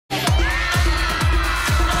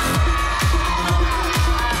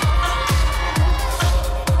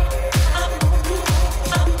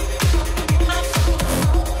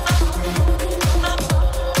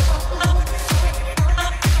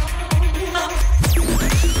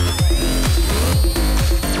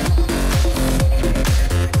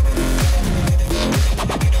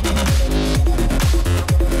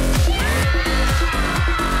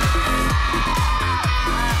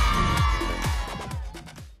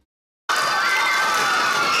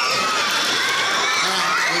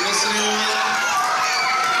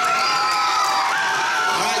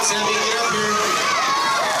Sammy, get up here.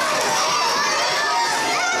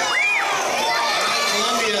 All right,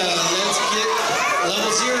 Columbia, let's get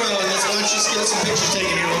level 0 and let's watch us get some pictures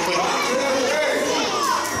taken here real quick.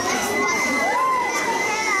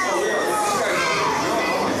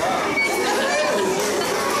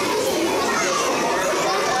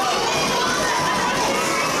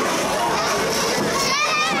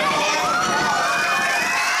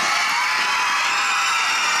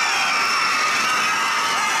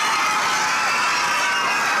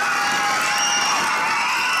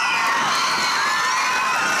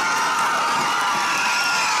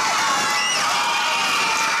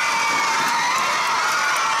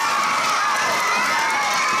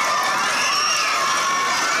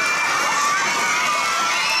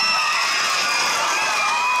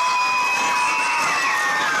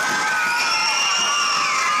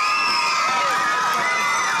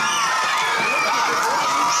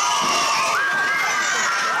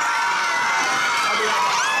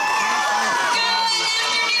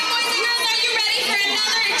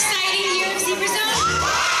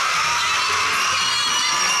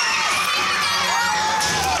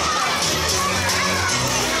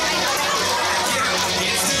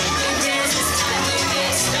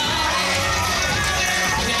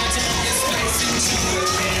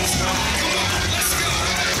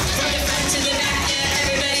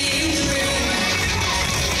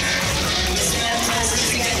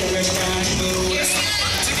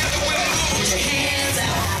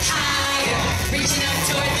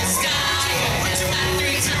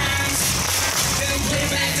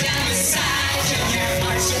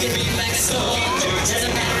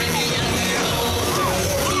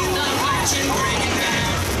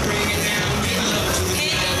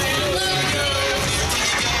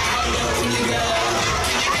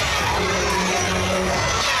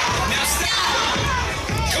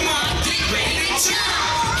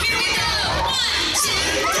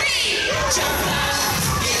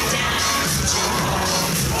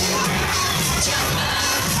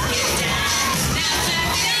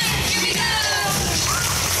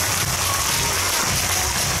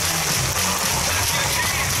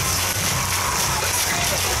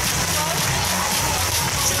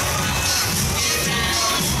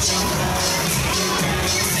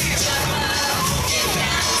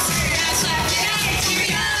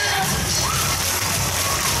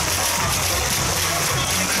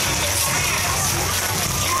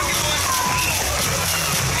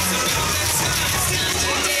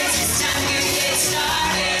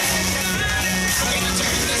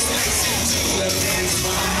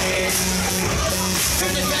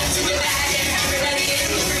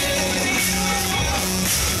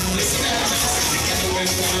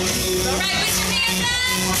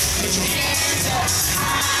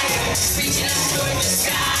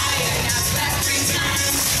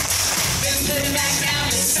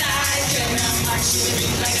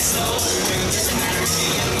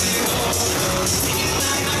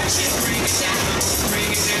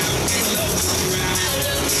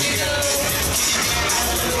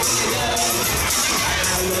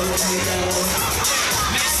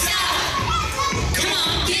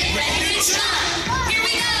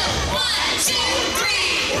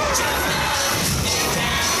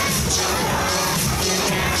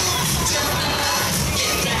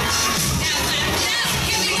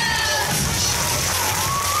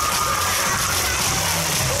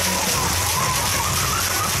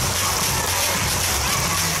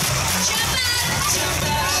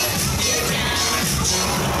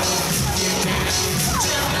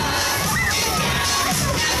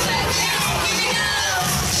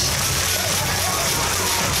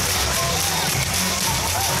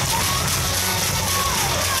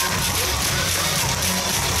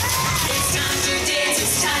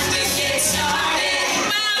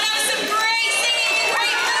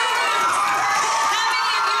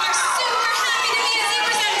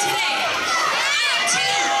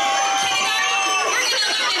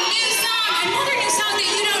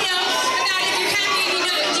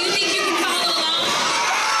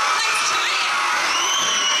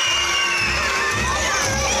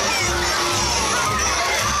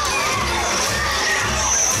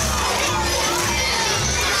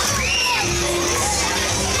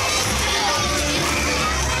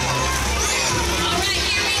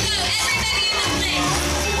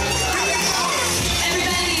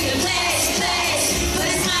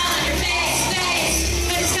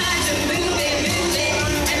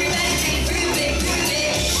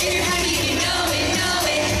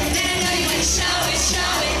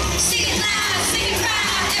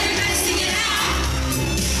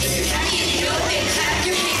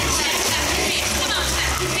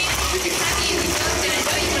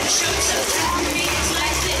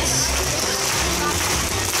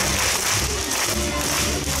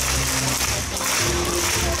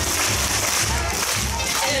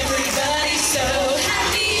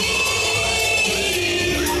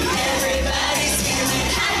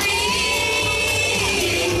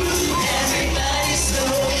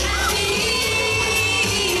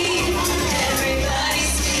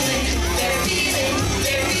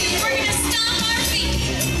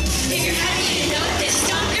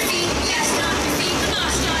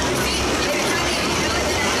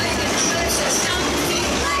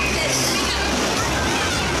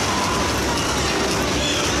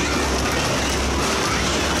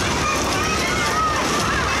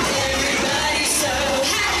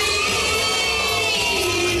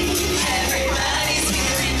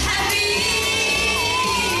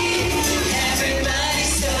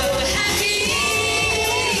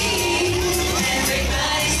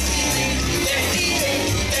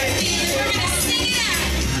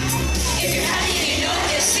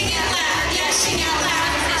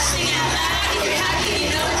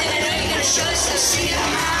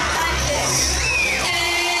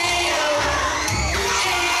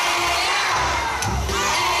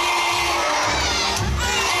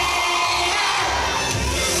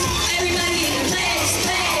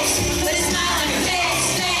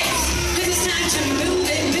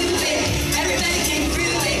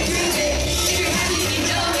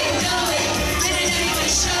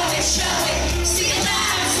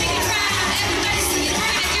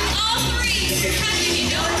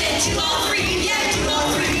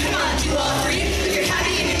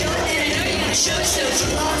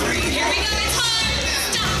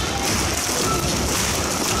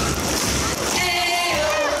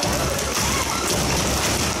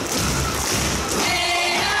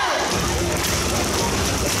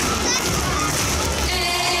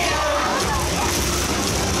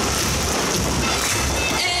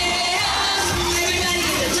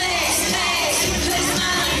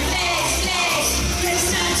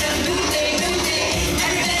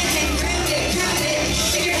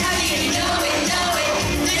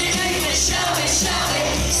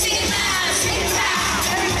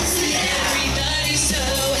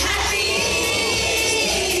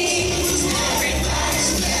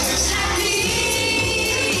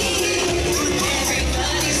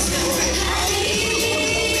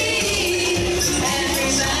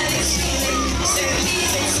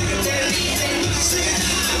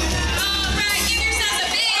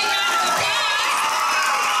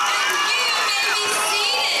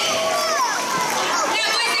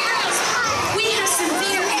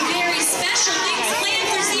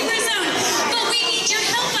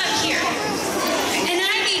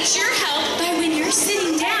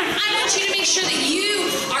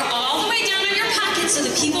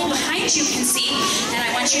 that you can see, and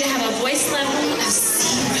I want you to have a voice level of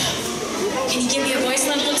 0. Can you give me a voice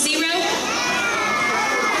level of 0?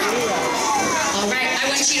 All right, I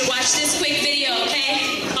want you to watch this quick video,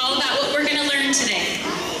 okay? All about what we're going to learn today.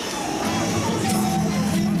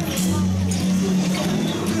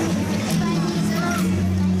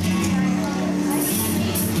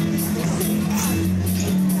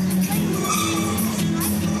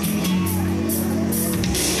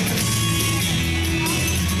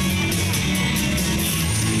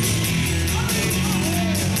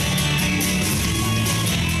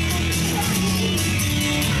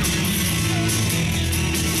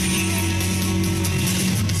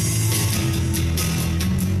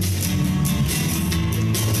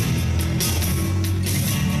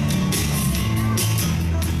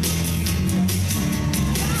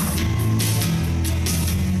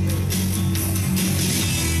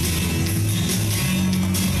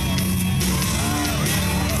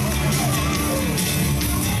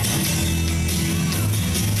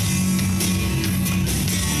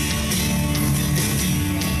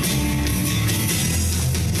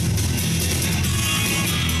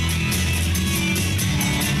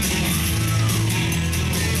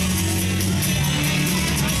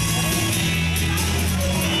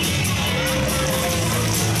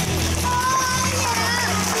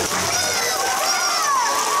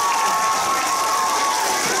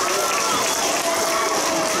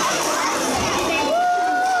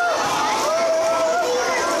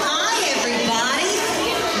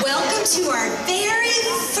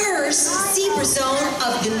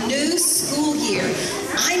 Of the new school year.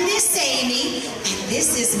 I'm Miss Amy, and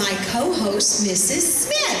this is my co-host, Mrs.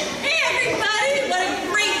 Smith. Hey everybody, what a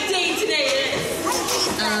great day today is.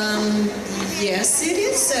 Yes, it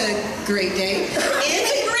is a great day.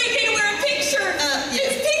 It's a great day to wear a pink shirt.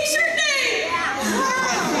 It's Pink Shirt Day.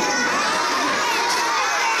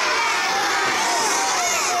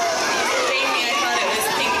 Amy, I thought it was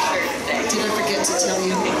Pink Shirt Day. Did I forget to tell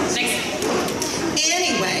you? Next.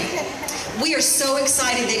 Anyway, we are so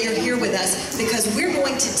excited that you're here with us because we're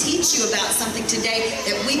going to teach you about something today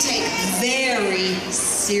that we take very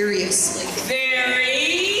seriously.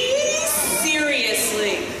 Very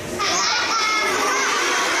seriously.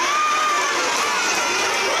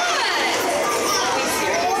 What?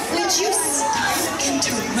 Would you stop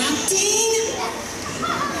interrupting?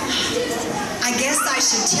 I guess I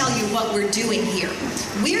should tell you what we're doing here.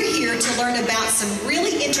 We're here to learn about some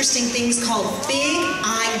really interesting things called big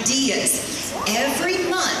ideas. Every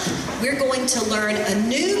month, we're going to learn a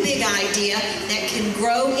new big idea that can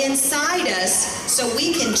grow inside us so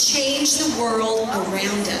we can change the world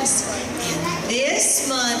around us. And this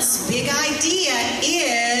month's big idea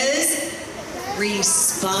is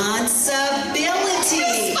responsibility.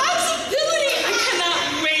 Responsibility! I cannot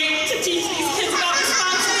wait to teach these kids about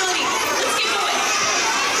responsibility. Let's get going.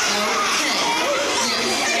 Okay.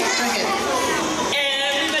 Go ahead.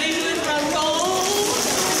 Everybody do a drum roll.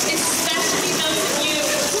 Especially those of you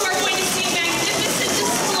who are going to see a magnificent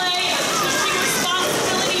display of teaching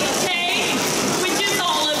responsibility today, which is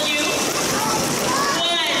all of you.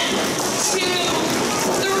 1, 2,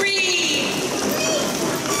 3.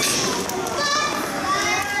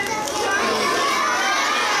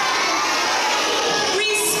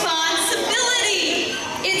 Responsibility.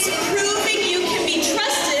 It's proving you can be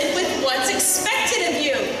trusted with what's expected of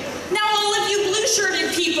you. Now all of you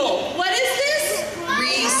blue-shirted people, what is this?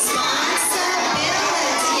 Responsibility.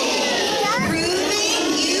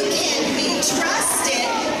 Proving you can be trusted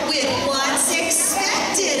with what's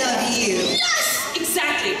expected of you. Yes!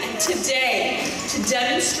 Exactly. And today, to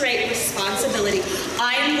demonstrate responsibility,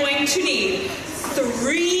 I am going to need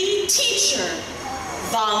 3 teacher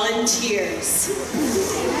volunteers.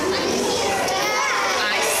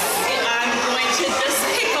 I'm going to just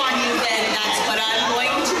pick on you then. That's what I'm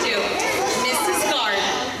going to do. Mrs. Garden.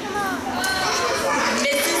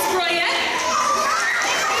 Mrs. Broyette.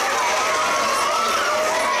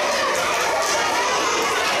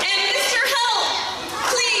 And Mr. Help,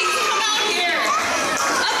 please come out here.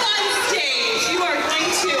 Up on stage. You are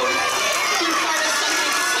going to be part of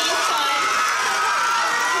something so fun.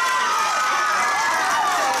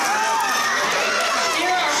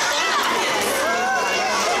 Here are fun kids.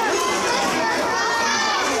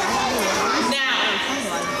 Now,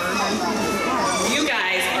 you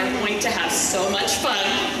guys are going to have so much fun.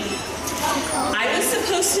 I was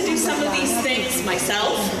supposed to do some of these things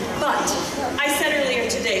myself, but I said earlier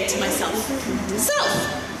today to myself,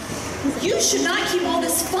 you should not keep all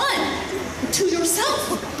this fun to yourself.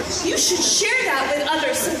 You should share that with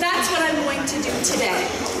others, so that's what I'm going to do today.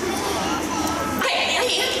 I am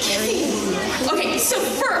kidding. Okay, so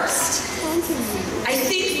first, I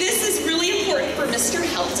think this is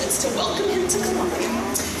to welcome him to Columbia.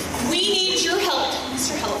 We need your help,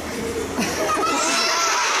 Mr. Help.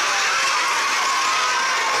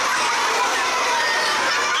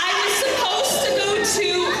 I was supposed to go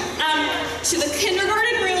to the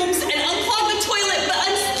kindergarten rooms and unclog the toilet, but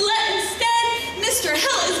instead, Mr.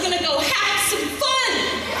 Hill is going to go have some fun.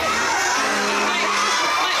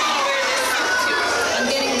 Might want to wear this suit too. I'm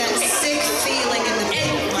getting that sick feeling in the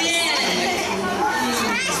And then,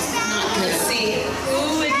 let's see,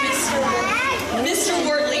 who would Mr.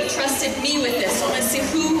 Wortley trusted me with this. Let's see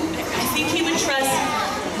who, I think he would trust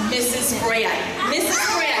Mrs. Brayette. Mrs.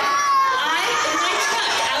 Brayette, in my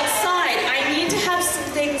truck outside, I need to have some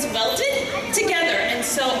things welded together, and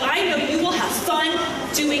so I know you will have fun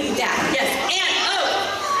doing that. Yes, and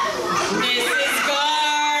Mrs.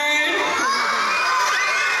 Guard.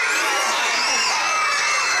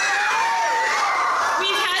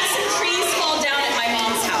 We've had some trees fall down at my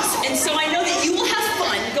mom's house, and so I know that you will have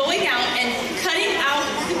fun going out and cutting out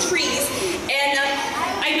the trees, and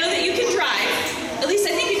I know that you can drive. At least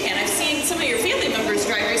I think you can. I've seen some of your family members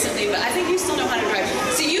drive recently, but I think you still know how to drive.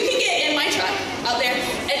 So you can get in my truck out there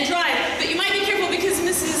and drive, but you might be careful because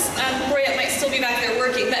Mrs. Brayette might still be back there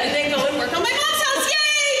working, but then go and work on my mom's house.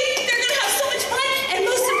 Yay! They're going to have so much fun, and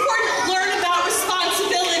most important, learn about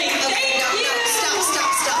responsibility. Okay, Thank you!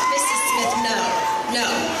 Stop. Mrs. Smith, no.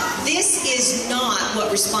 This is not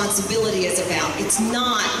what responsibility is about. It's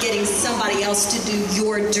not getting somebody else to do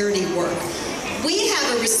your dirty work. We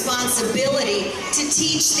have a responsibility to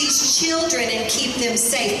teach these children and keep them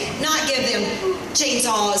safe, not give them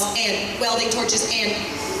chainsaws and welding torches and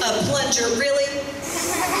a plunger. Really?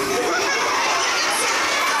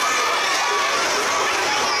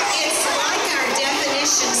 It's like our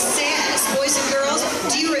definition says, boys and girls.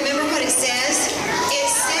 Do you remember what it says? It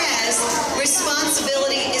says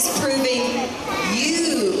responsibility is proving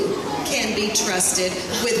you can be trusted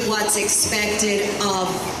with what's expected of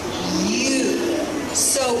you.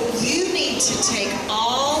 So you need to take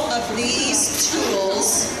all of these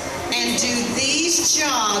tools and do these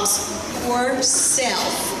jobs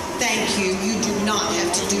yourself. Thank you. You do not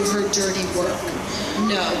have to do her dirty work.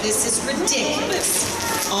 No, this is ridiculous.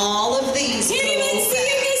 All of these. Can't even see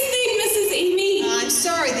this thing, Mrs. Amy. I'm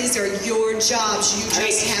sorry, these are your jobs. You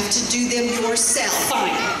just have to do them yourself.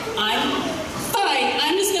 Fine.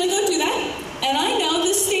 I'm just going to go do that. And I know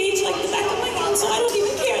this stage like the back of my hand, so I don't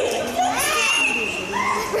even care that I can't.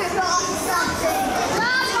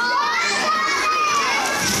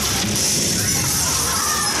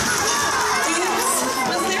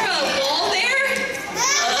 Was there a wall there?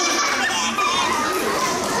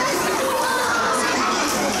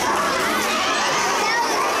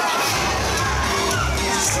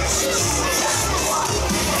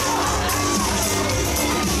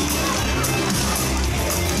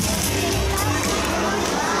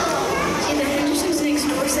 And the Hendersons next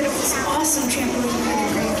door set up this awesome trampoline for their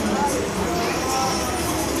grandkids.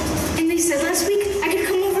 And they said last week I could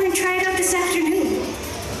come over and try it out this afternoon.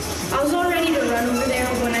 I was all ready to run over there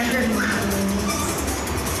when I heard Mom.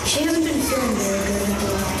 She hasn't been feeling very good in a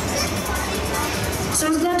while. So I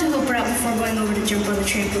was glad to help her out before going over to jump on the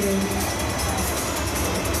trampoline.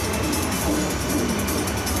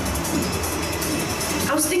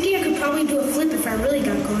 I was thinking I could probably do a flip if I really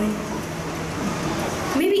got going.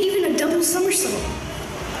 Maybe even a double somersault.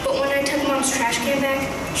 But when I took Mom's trash can back,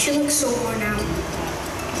 she looked so worn out.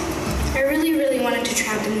 I really wanted to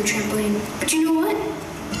try out the new trampoline. But you know what?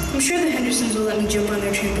 I'm sure the Hendersons will let me jump on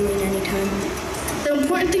their trampoline anytime. The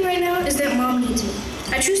important thing right now is that Mom needs me.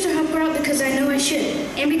 I choose to help her out because I know I should,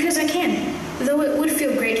 and because I can. Though it would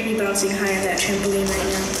feel great to be bouncing high on that trampoline right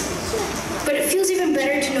now. But it feels even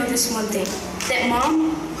better to know this one thing, that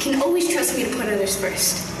Mom can always trust me to put others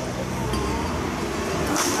first.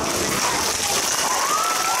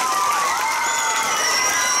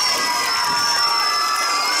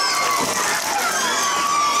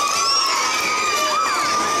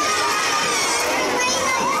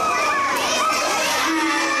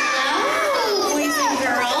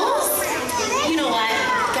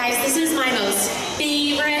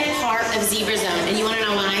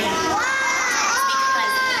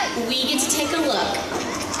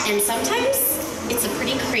 And sometimes it's a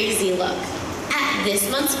pretty crazy look at this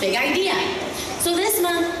month's big idea. So this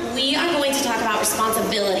month, we are going to talk about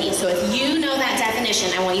responsibility. So if you know that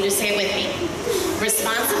definition, I want you to say it with me.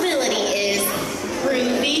 Responsibility is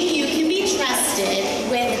proving you can be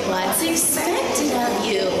trusted with what's expected of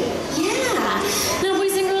you. Yeah. Now,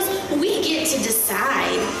 boys and girls, we get to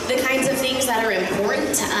decide the kinds of things that are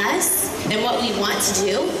important to us and what we want to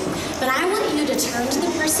do. But I want you to turn to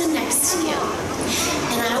the person next to you,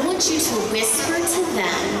 and I want you to whisper to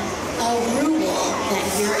them a rule that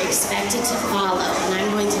you're expected to follow, and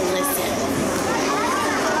I'm going to listen.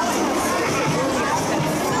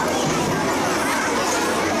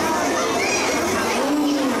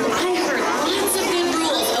 I heard lots of good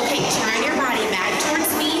rules. Okay, turn your body back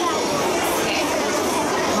towards me.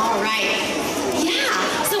 All right. Yeah,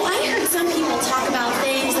 so I heard some people talk about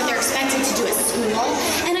things that they're expected to do at school,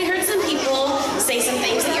 and I heard some people say some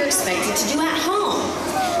things that you're expected to do at home.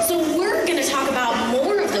 So we're going to talk about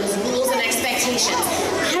more of those rules and expectations.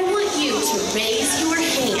 I want you to raise your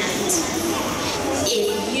hand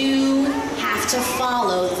if you have to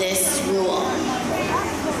follow this rule.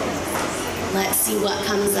 Let's see what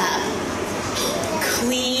comes up.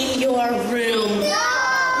 Clean your room.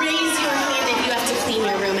 Raise your hand if you have to clean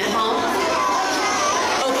your room at home.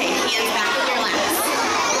 Okay, hands back in your laps.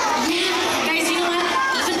 Yeah, guys, you know what?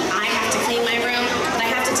 Even I have to clean my room, but I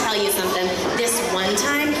have to tell you something. This one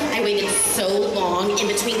time, I waited so long in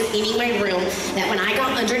between cleaning my room that when I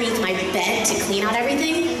got underneath my bed to clean out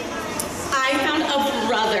everything, I found a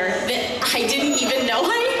brother that I didn't even know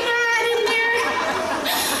I had in there.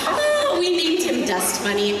 Oh, we named him Dust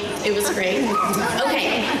Bunny. It was great.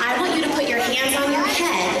 Okay, I want you to put your hands on your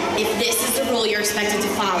head if this is the rule you're expected to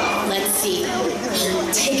follow. Let's see.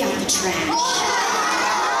 Take out the trash.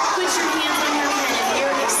 Put your hands on your head if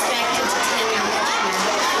you're expected to take out the trash.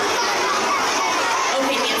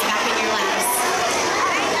 Okay, hands back in your laps.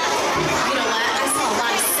 You know what? I saw a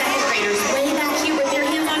lot of second graders way back here with their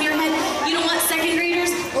hands on your head. You know what, second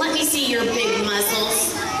graders? Let me see your big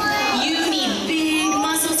muscles. You need big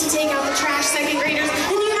muscles to take out the trash, second graders.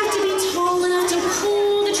 And you have to be tall enough to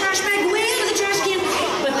pull the trash bag way out of the trash can.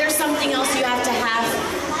 But there's something else you have to have.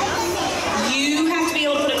 You have to be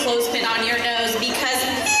able to put a clothespin on your nose because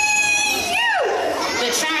the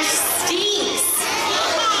trash stinks.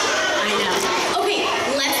 I know. Okay,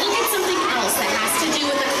 let's look at something else that has to do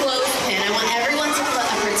with a clothespin. I want everyone to put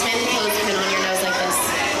a pretend clothespin on your nose like this.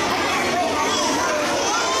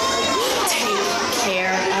 Take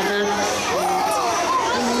care of a pet.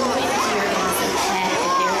 Who in here has a pet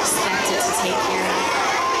that they're expected to take care of?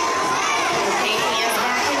 Okay, hands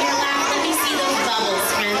back in your lap. Let me see those bubbles,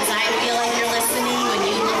 friends. I feel like you're listening when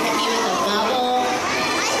you look at me with a bubble.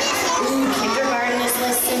 Ooh, kindergarten is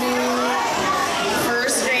listening.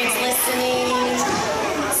 First grade's listening.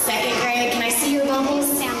 Second grade, can I see your bubbles?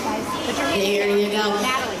 There you go.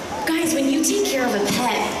 Guys, when you take care of a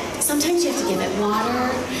pet, sometimes you have to give it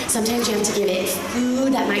water, sometimes you have to give it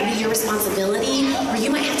food that might be your responsibility, or you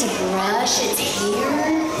might have to brush its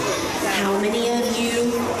hair. How many of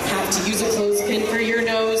you have to use a clothespin for your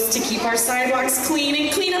nose to keep our sidewalks clean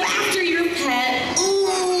and clean up after your pet?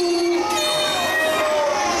 Ooh.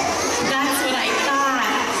 That's what I thought.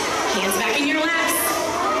 Hands back in your laps.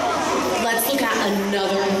 Let's look at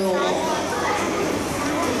another rule.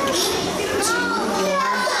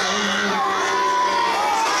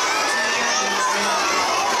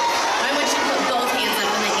 I want you to put both hands up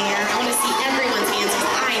in the air. I want to see everyone's hands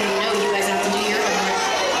because I know you guys have to do your homework.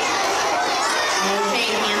 Okay,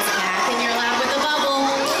 hands back in your lap with a bubble.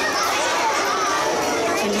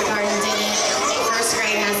 Kindergarten did it. First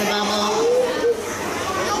grade has a bubble.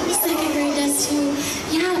 Second grade does too.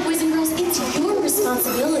 Yeah, boys and girls, it's your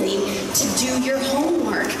responsibility to do your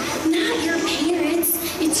homework, not your parents'.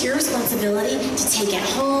 It's your responsibility to take it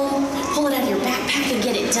home, pull it out of your backpack and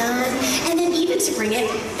get it done, and then even to bring it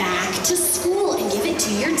back to school and give it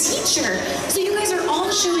to your teacher. So you guys are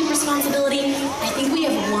all showing responsibility. I think we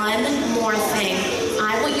have one more thing.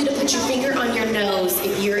 I want you to put your finger on your nose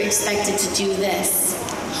if you're expected to do this.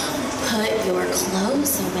 Put your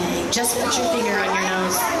clothes away. Just put your finger on your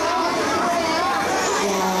nose.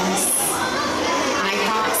 Yes. I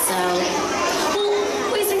thought so. Well,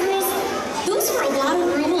 boys and girls, those were a lot of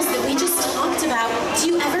rules that we just talked about. Do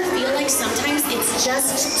you ever feel like sometimes it's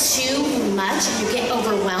just too much and you get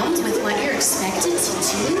overwhelmed with what you're expected to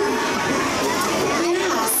do?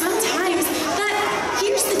 Yeah, sometimes. But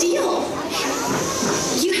here's the deal.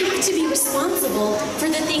 You have to be responsible for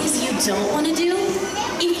the things you don't want to do.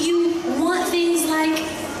 If you want things like,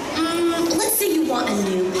 let's say you want a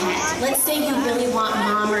new pet. Let's say you really want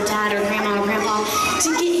mom or dad or grandma or grandpa to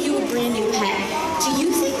get you a brand new pet. Do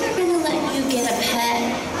you think they're going to let you get a pet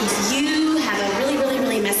if you have a really, really,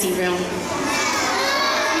 really messy room?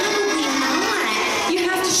 Probably not. You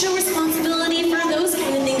have to show responsibility for those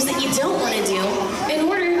kind of things that you don't want to do in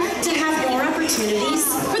order to have more opportunities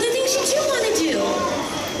for the things you do want to do.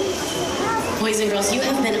 Boys and girls, you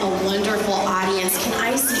have been a wonderful audience. Can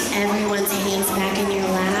I see everyone's hands back in your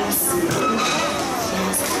laps?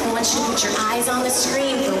 Yes. I want you to put your eyes on the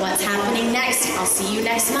screen for what's happening next. I'll see you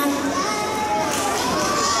next month.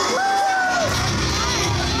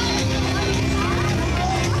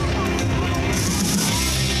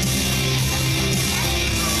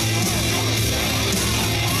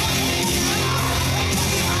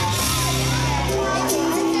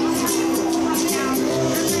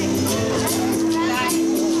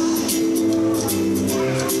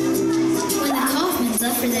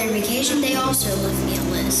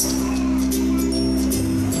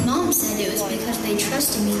 they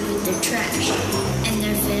trusted me with their trash, and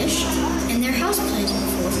their fish, and their house plants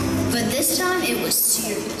before. But this time it was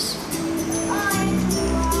serious.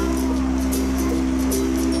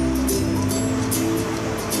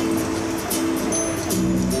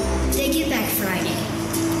 They get back Friday.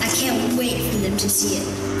 I can't wait for them to see it.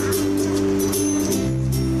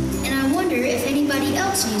 And I wonder if anybody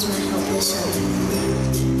else needs my help this summer.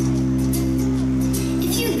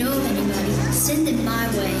 If you know of anybody, send them my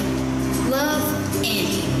way. Love,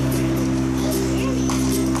 Andy.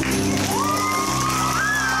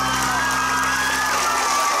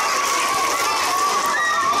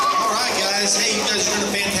 All right, guys. Hey, you guys are doing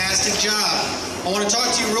a fantastic job. I want to talk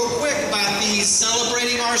to you real quick about these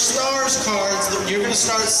Celebrating Our Stars cards that you're going to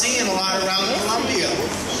start seeing a lot around Columbia.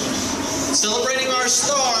 Celebrating Our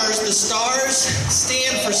Stars, the stars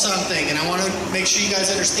stand for something, and I want to make sure you guys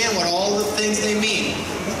understand what all the things they mean.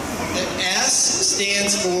 The S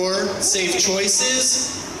stands for Safe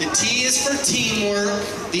Choices, the T is for Teamwork,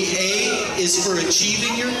 the A is for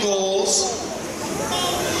Achieving Your Goals,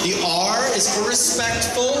 the R is for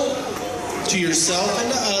Respectful to yourself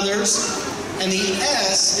and to others, and the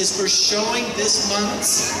S is for showing this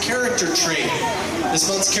month's character trait. This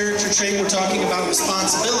month's character trait, we're talking about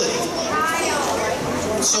responsibility.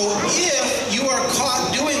 So if you are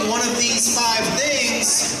caught doing one of these 5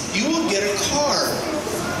 things, you will get a card.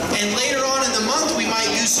 And later on in the month, we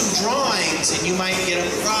might do some drawings, and you might get a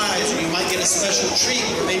prize, or you might get a special treat,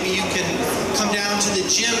 or maybe you can come down to the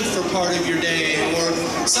gym for part of your day, or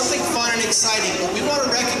something fun and exciting. But we want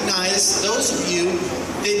to recognize those of you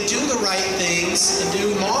that do the right things and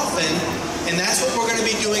do them often, and that's what we're going to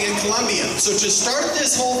be doing in Columbia. So to start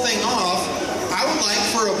this whole thing off, I would like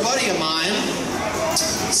for a buddy of mine,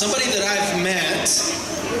 somebody that I've met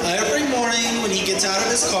every morning when he gets out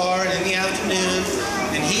of his car and in the afternoon,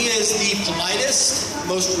 and he is the politest,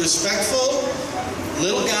 most respectful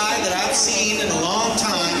little guy that I've seen in a long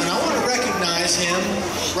time, and I want to recognize him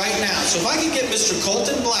right now. So if I could get Mr.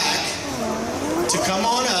 Colton Black to come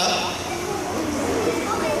on up.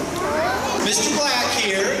 Mr. Black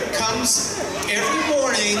here comes every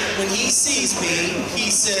morning when he sees me.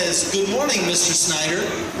 He says, "Good morning, Mr. Snyder."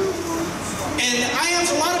 And I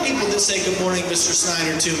have a lot of people that say good morning, Mr.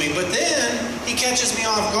 Snyder, to me, but then he catches me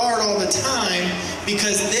off guard all the time,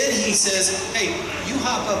 because then he says, "Hey, you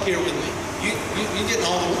hop up here with me. You getting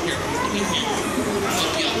all over here. Come here.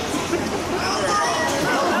 Help you up."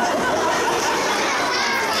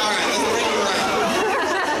 All right, let's bring him around.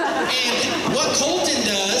 And what Colton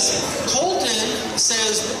does, Colton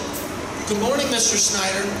says, "Good morning, Mr.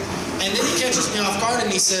 Snyder," and then he catches me off guard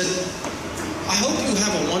and he said, "I hope you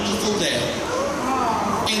have a wonderful day."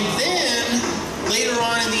 And then, later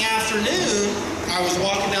on in the afternoon, I was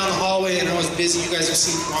walking down the hallway and I was busy. You guys have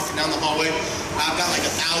seen me walking down the hallway. I've got like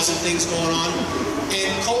 1,000 things going on.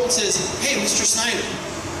 And Colton says, "Hey, Mr. Snyder,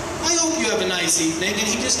 I hope you have a nice evening." And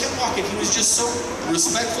he just kept walking. He was just so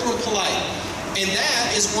respectful and polite. And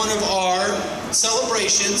that is one of our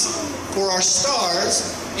celebrations for our stars,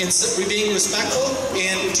 in being respectful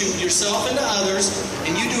and to yourself and to others,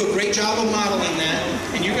 and you do a great job of modeling that,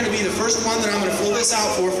 and you're going to be the first one that I'm going to fill this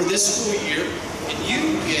out for this school year, and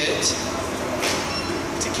you get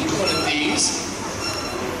to keep one of these.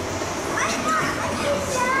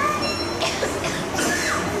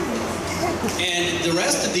 And the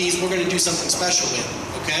rest of these we're going to do something special with,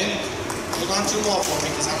 okay? Hold on to them all for me,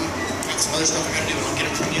 because I've got some other stuff I got to do, and I'll get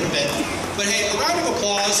them from you in a bit. But hey, a round of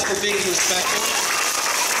applause for being respectful.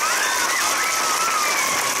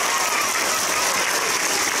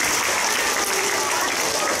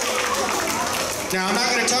 Now, I'm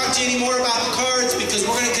not going to talk to you anymore about the cards, because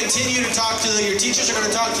we're going to continue to talk to your teachers are going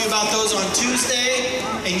to talk to you about those on Tuesday,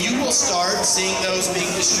 and you will start seeing those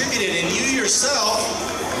being distributed. And you yourself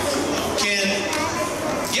can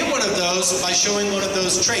get one of those by showing one of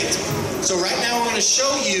those traits. So right now, we're going to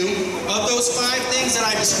show you, of those 5 things that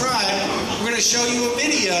I described, we're going to show you a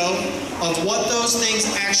video of what those things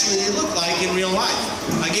actually look like in real life.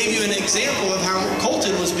 I gave you an example of how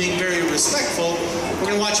Colton was being very respectful.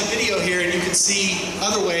 We're going to watch a video here, and you can see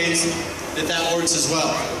other ways that that works as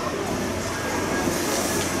well.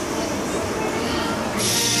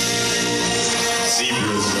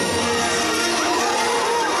 Zebras.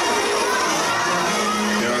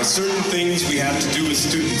 There are certain things we have to do as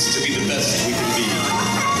students to be the best we can be.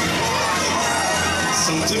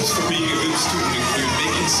 Some tips for being a good student include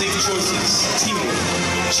making safe choices, teamwork,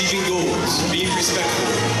 achieving goals, being respectful,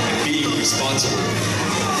 and being responsible.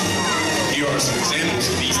 Here are some examples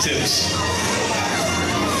of these tips.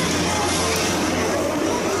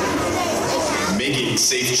 Making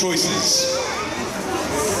safe choices.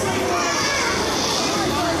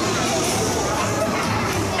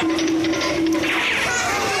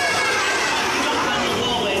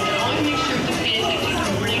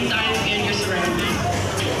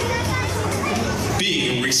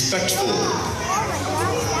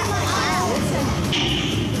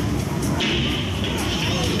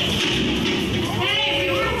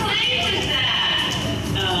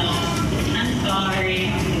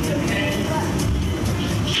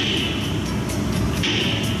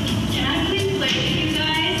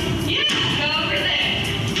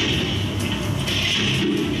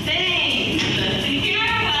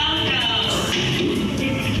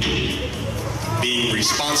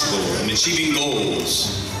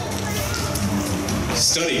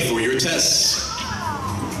 Study for your tests.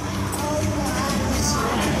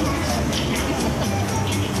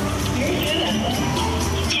 Very good, Ella.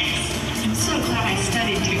 Yes, I'm so glad I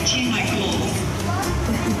studied to achieve my goals.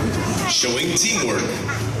 Showing teamwork.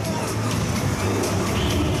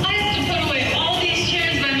 I have to put away all these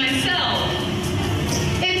chairs by myself.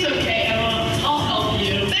 It's okay, Ella. I'll help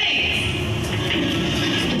you. Thanks.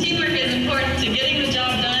 Teamwork is important to getting the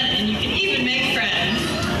job done, and you can even make friends.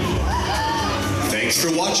 Thanks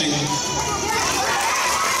for watching.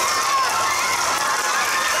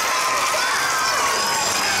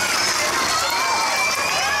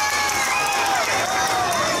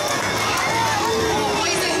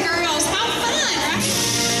 Boys and girls, how fun, right?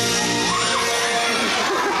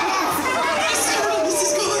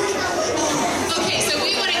 Okay, so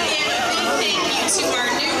we want to give a big thank you to our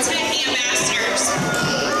new tech ambassadors.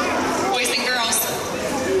 Boys and girls,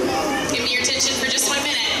 give me your attention for just 1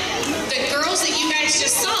 minute. The girls that you guys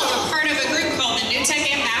just saw were part of a group called the New Tech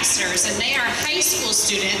Ambassadors, and they are high school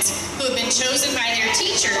students who have been chosen by their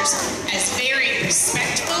teachers as very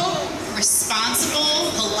respectful,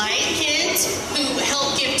 responsible, polite kids who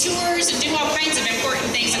help give tours and do all kinds of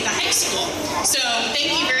important things at the high school. So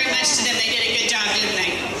thank you very much to them. They did a good job, didn't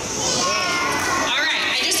they? All right,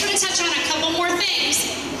 I just want to touch on a couple more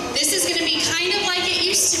things. This is going to be kind of like it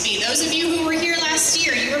used to be. Those of you who were here last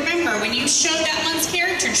year, you remember when you showed that month's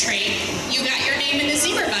character trait, you got your name in the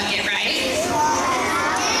zebra bucket, right?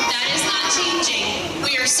 That is not changing.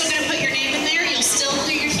 We are still going to put your name in there. You'll still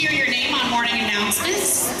hear your name on morning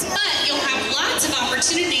announcements, but you'll have lots of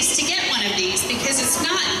opportunities to get one of these because it's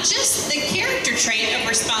not just the character trait of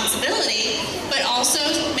responsibility, but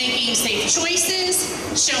also making safe choices,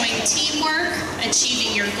 showing teamwork,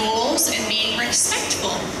 achieving your goals, and being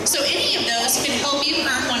respectful. So any of those can help you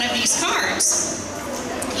earn one of these cards.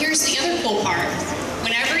 Here's the other cool part.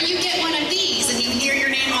 Whenever you get one of these and you hear your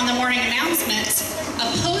name on the morning announcements, a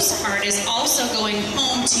postcard is also going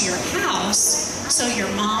home to your house so your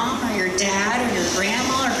mom or your dad or your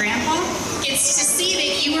grandma or grandpa gets to see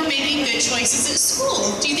that you are making good choices at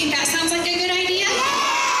school. Do you think that sounds like a good idea?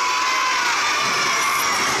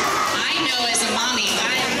 I know as a mommy,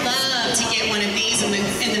 I love to get one of these in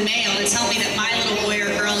the mail to tell me that my little boy or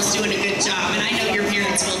girl is doing a good job, and I know your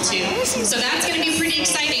parents will too. So that's going to be pretty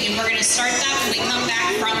exciting, and we're going to start that when we come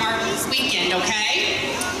back from our weekend, okay?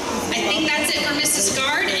 I think that's it for Mrs.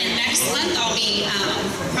 Guard, and next month I'll be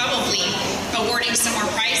probably awarding some more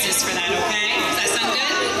prizes for that, okay? Does that sound good?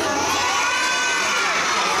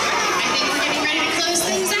 I think we're getting ready to close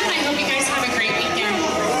things out. I hope you guys have a great weekend.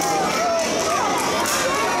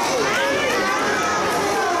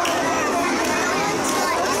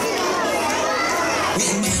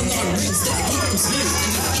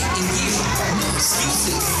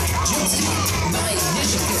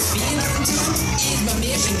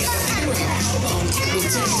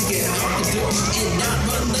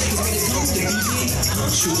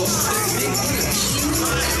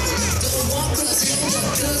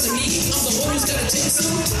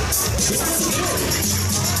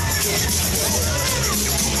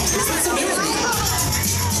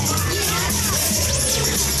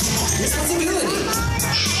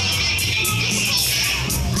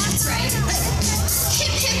 That's right.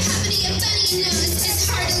 Hip hip hoppity a bunny nose. It's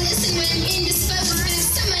hard to listen when indisposed, but if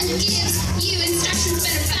someone gives you instructions,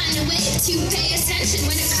 better find a way to pay attention.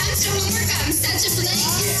 When it comes to homework, I'm such a flake.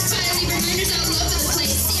 Smiley reminders all over the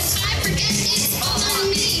place. If I forget, it's all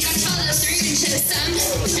on me. Gotta follow through and show some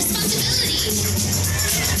responsibility.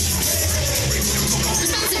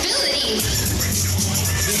 Responsibility.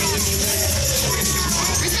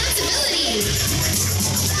 Responsibility. Responsibility.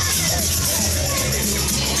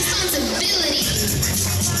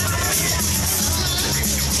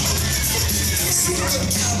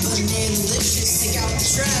 Take out the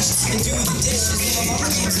trash and do the dishes. My mama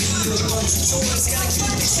gives me a bunch of chores. Gotta keep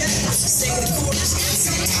it check, stay the course.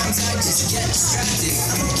 Sometimes I just get distracted.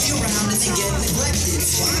 I look around and they get neglected.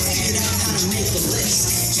 Figure out how to make a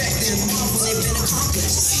list. Check them off when they've been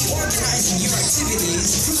accomplished. Organizing your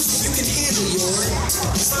activities proves that you can handle your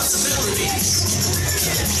responsibilities.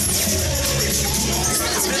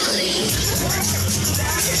 Responsibility.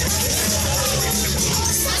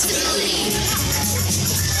 Responsibility.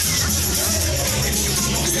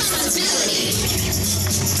 Responsibility.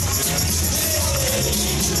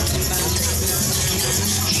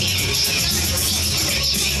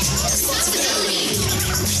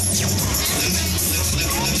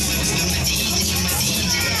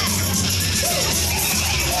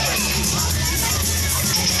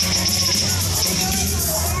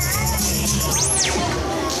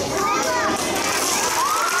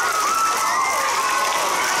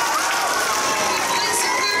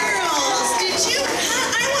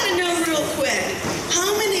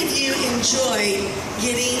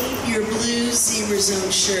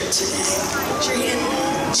 Zone shirt today? Raise your hand.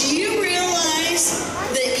 Do you realize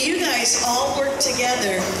that you guys all work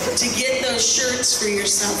together to get those shirts for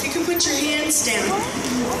yourself? You can put your hands down.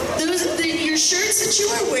 Your shirts that you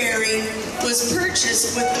are wearing was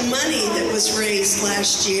purchased with the money that was raised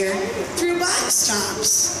last year through Box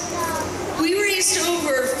Tops. We raised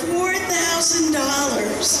over $4,000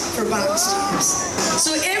 for Box Tops.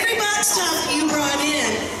 So every Box Top you brought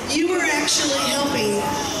in, you were actually helping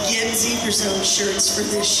get Zebra Zone shirts for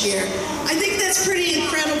this year. I think that's pretty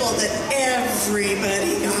incredible that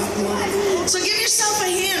everybody got one. So give yourself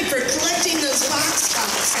a hand for collecting those Box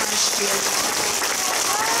Tops last year.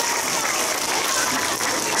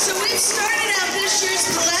 So we've started out this year's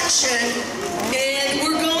collection, and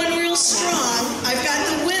we're going real strong. I've got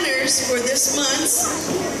the winners for this month's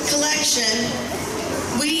collection.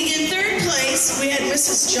 In third place, we had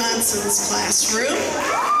Mrs. Johnson's classroom.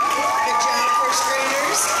 Good job, first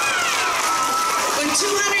graders. With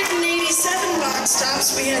 287 Box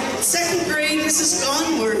Tops, we had second grade Mrs.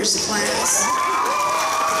 Gonwer's class.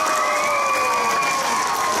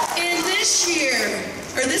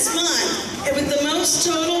 And this month, with the most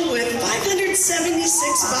total with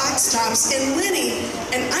 576 Box Tops and winning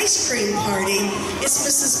an ice cream party, it's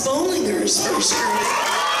Mrs. Bollinger's first grade.